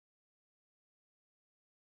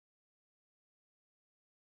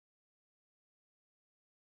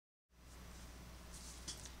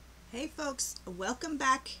Hey folks, welcome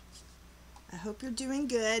back. I hope you're doing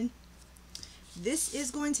good. This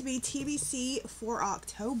is going to be TBC for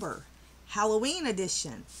October, Halloween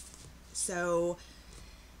edition. So,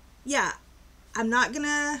 yeah, I'm not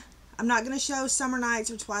gonna show Summer Nights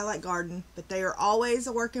or Twilight Garden, but they are always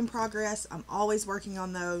a work in progress. I'm always working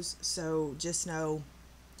on those, so just know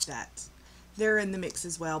that they're in the mix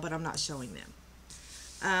as well, but I'm not showing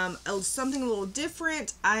them. Something a little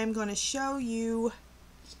different, I'm going to show you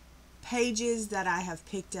pages that I have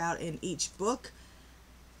picked out in each book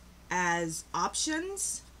as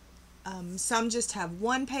options. Some just have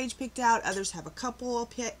one page picked out, others have a couple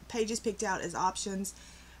pages picked out as options.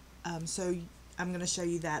 So I'm going to show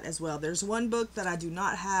you that as well. There's one book that I do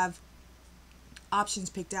not have options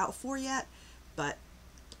picked out for yet, but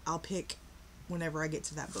I'll pick whenever I get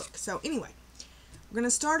to that book. So anyway, we're going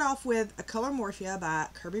to start off with a Colormorphia by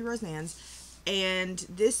Kirby Rosenans. And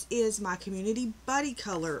this is my community buddy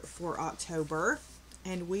color for October,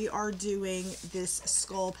 and we are doing this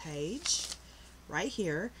skull page right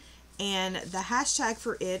here, and the hashtag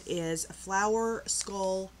for it is Flower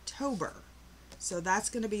Skull Tober. So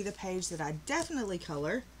that's going to be the page that I definitely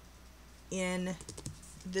color in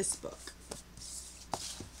this book.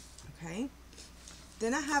 Okay,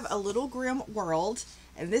 then I have A Little Grim World,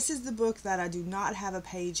 and this is the book that I do not have a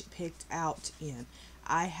page picked out in.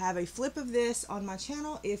 I have a flip of this on my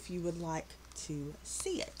channel if you would like to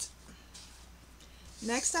see it.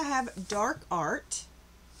 Next I have Dark Art,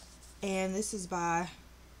 and this is by,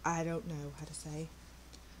 I don't know how to say,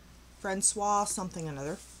 Francois something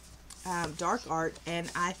another. Dark Art,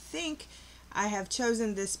 and I think I have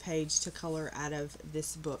chosen this page to color out of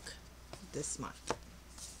this book this month.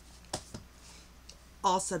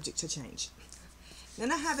 All subject to change.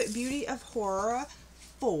 Then I have Beauty of Horror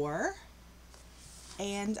 4.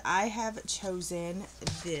 And I have chosen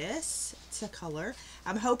this to color.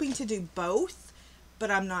 I'm hoping to do both, but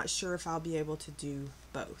I'm not sure if I'll be able to do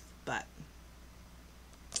both. But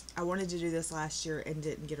I wanted to do this last year and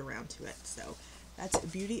didn't get around to it. So that's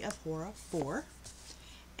Beauty of Horror 4.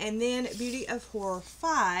 And then Beauty of Horror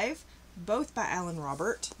 5, both by Alan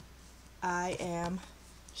Robert. I am,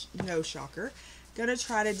 no shocker, going to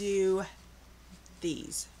try to do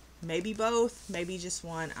these. Maybe both, maybe just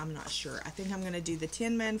one, I'm not sure. I think I'm going to do the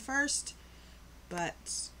Tin Men first, but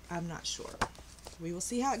I'm not sure. We will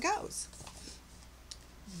see how it goes.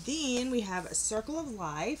 Then we have a Circle of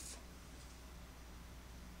Life.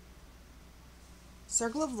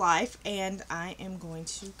 Circle of Life, and I am going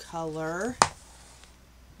to color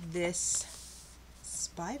this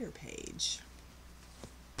spider page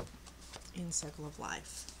in Circle of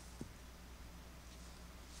Life.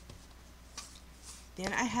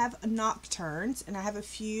 Then I have Nocturnes, and I have a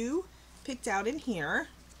few picked out in here.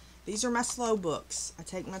 These are my slow books. I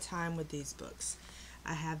take my time with these books.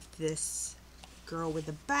 I have this Girl with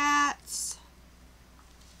the Bats.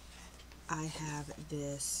 I have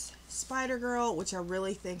this Spider Girl, which I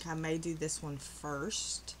really think I may do this one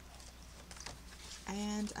first.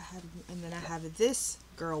 And then I have this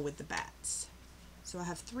Girl with the Bats. So I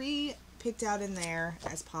have 3 picked out in there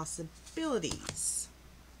as possibilities.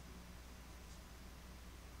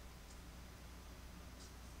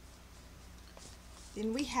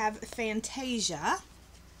 Then we have Fantasia,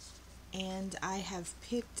 and I have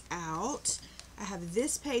picked out, I have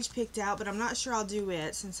this page picked out, but I'm not sure I'll do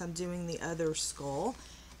it since I'm doing the other skull.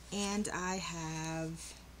 And I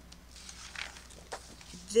have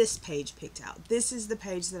this page picked out. This is the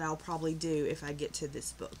page that I'll probably do if I get to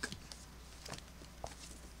this book.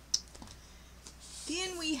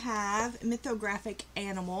 Then we have Mythographic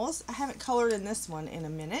Animals. I haven't colored in this one in a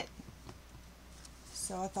minute,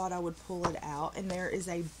 so I thought I would pull it out. And there is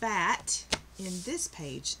a bat in this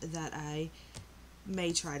page that I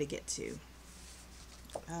may try to get to.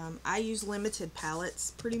 I use limited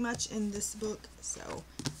palettes pretty much in this book, so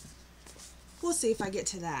we'll see if I get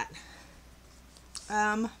to that.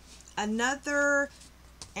 Another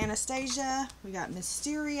Anastasia, we got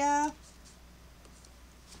Mysteria,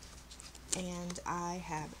 and I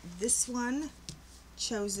have this one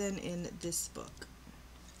chosen in this book.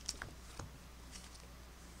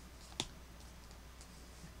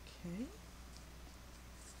 Okay.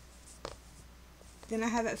 Then I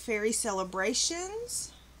have Fairy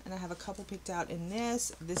Celebrations, and I have a couple picked out in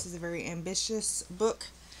this. This is a very ambitious book,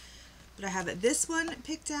 but I have this one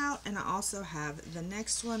picked out, and I also have the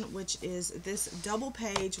next one, which is this double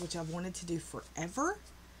page, which I've wanted to do forever.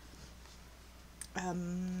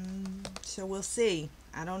 So we'll see.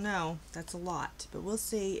 I don't know. That's a lot, but we'll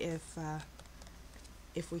see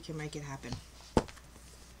if we can make it happen.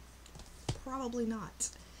 Probably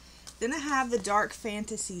not. Then I have the Dark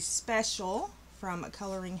Fantasy Special from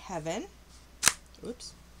Coloring Heaven.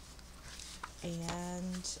 Oops.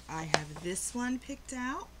 And I have this one picked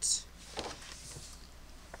out.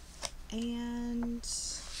 And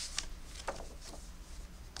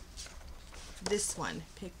this one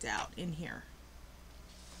picked out in here.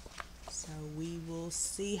 So we will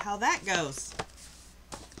see how that goes.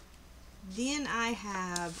 Then I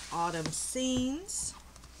have Autumn Scenes.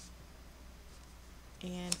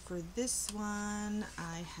 And for this one,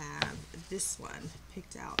 I have this one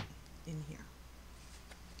picked out in here.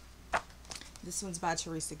 This one's by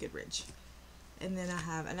Teresa Goodridge. And then I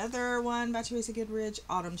have another one by Teresa Goodridge,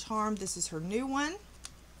 Autumn Charm. This is her new one.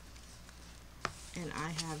 And I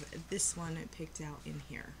have this one picked out in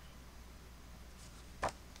here.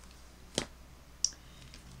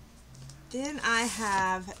 Then I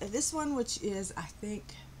have this one, which is, I think,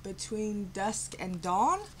 Between Dusk and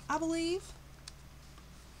Dawn, I believe.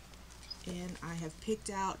 And I have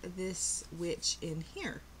picked out this witch in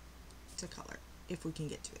here to color, if we can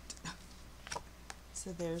get to it.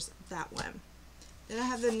 So there's that one. Then I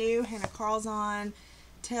have the new Hannah Carlzon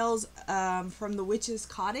Tales from the Witch's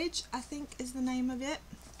Cottage, I think is the name of it.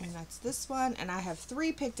 And that's this one. And I have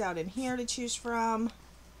 3 picked out in here to choose from.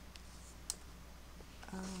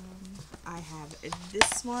 I have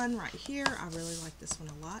this one right here. I really like this one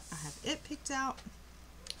a lot. I have it picked out.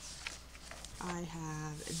 I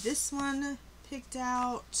have this one picked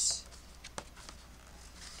out.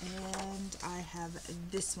 And I have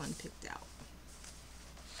this one picked out.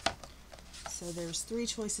 So there's 3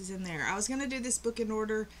 choices in there. I was going to do this book in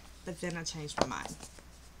order, but then I changed my mind.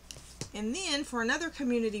 And then for another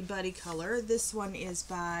community buddy color, this one is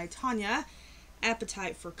by Tanya,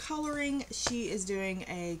 Appetite for Coloring. She is doing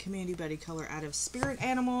a community buddy color out of spirit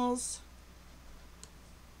animals.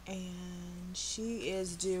 And she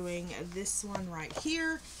is doing this one right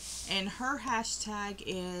here. And her hashtag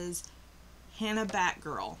is Hannah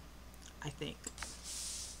Batgirl, I think.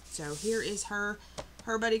 So here is her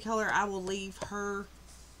buddy color. I will leave her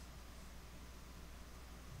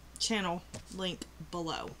channel link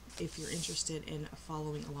below if you're interested in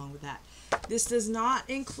following along with that. This does not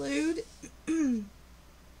include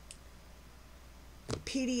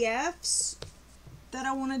PDFs that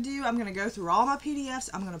I want to do. I'm going to go through all my PDFs.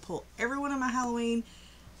 I'm going to pull every one of my Halloween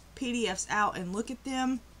PDFs out and look at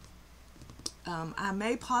them. I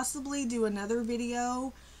may possibly do another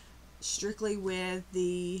video strictly with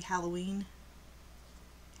the Halloweeny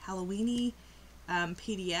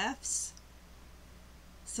PDFs.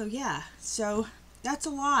 So yeah, so that's a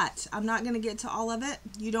lot. I'm not going to get to all of it.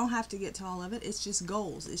 You don't have to get to all of it. It's just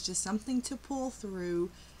goals. It's just something to pull through,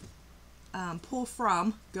 pull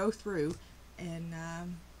from, go through, and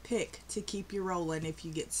pick to keep you rolling if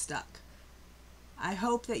you get stuck. I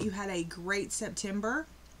hope that you had a great September.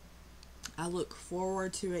 I look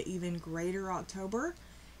forward to an even greater October.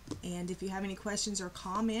 And if you have any questions or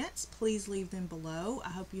comments, please leave them below. I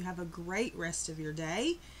hope you have a great rest of your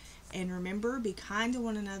day. And remember, be kind to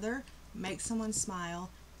one another, make someone smile,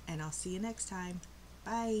 and I'll see you next time.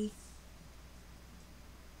 Bye.